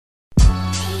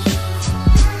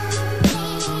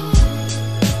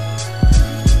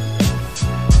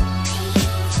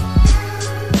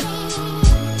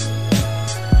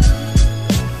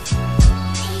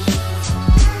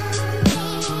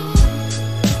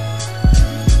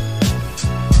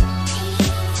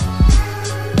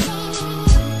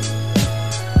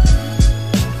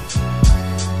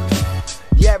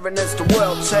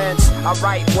I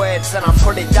write words and I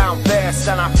put it down first,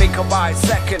 and I think about it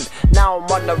second. Now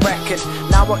I'm on the record,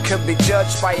 now I can be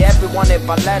judged by everyone if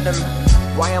I let them.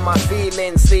 Why are my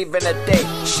feelings leaving a day?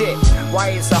 Shit, why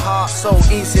is the heart so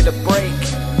easy to break?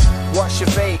 What's your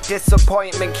fate?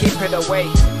 Disappointment, keep it away.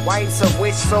 Why is a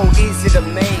wish so easy to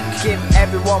make? Give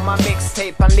everyone my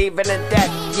mixtape, I'm leaving in debt.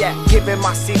 Yeah, giving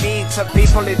my CD to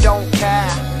people who don't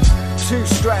care. Too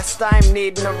stressed, I'm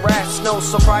needing a rest. No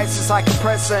surprises like a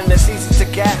present, it's easy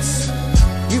to guess.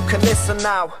 You can listen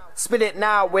now, spit it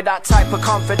now with that type of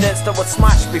confidence that would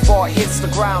smash before it hits the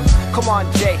ground. Come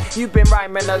on Jay, you've been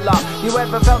rhyming a lot. You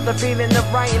ever felt the feeling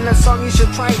of writing a song? You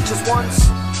should try it just once.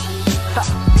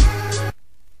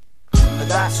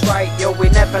 That's right, yo, we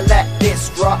never let this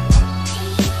drop.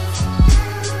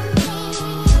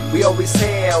 We always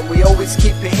here, we always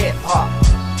keep it hip-hop.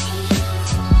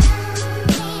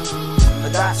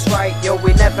 That's right, yo,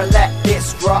 we never let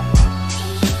this drop.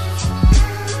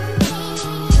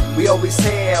 We always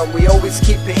here, we always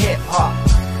keep it hip-hop.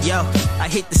 Yo, I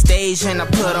hit the stage and I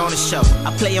put on a show.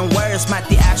 I play on words, my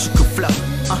theatrical flow.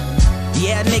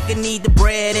 Yeah, a nigga need the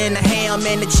bread and the ham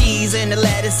and the cheese and the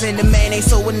lettuce and the mayonnaise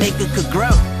so a nigga could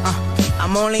grow.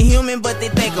 I'm only human, but they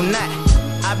think I'm not.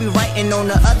 I be writing on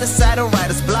the other side of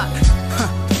writer's block.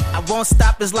 I won't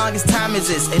stop as long as time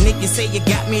exists. And if you say you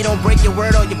got me, don't break your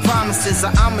word or your promises,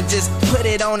 or I'ma just put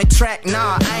it on the track.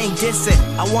 Nah, I ain't dissing.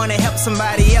 I wanna help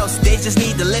somebody else, they just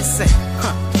need to listen.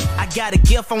 I got a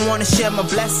gift, I wanna share my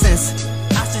blessings.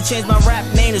 I should change my rap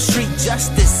name to Street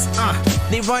Justice.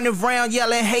 They running around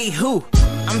yelling, hey who?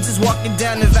 I'm just walking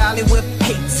down the valley with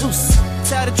hey Zeus.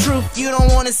 Tell the truth, you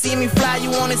don't wanna see me fly,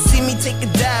 you wanna see me take a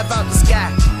dive out the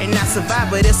sky. And I survive,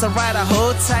 but it's alright, I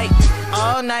hold tight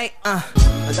all night.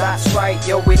 That's right,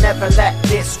 yo, we never let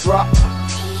this drop.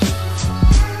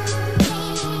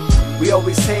 We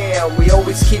always here, we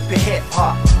always keep it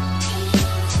hip-hop.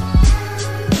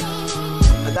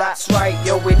 That's right,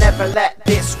 yo, we never let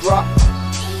this drop.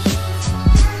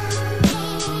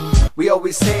 We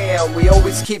always here, we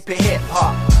always keep it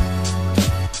hip-hop.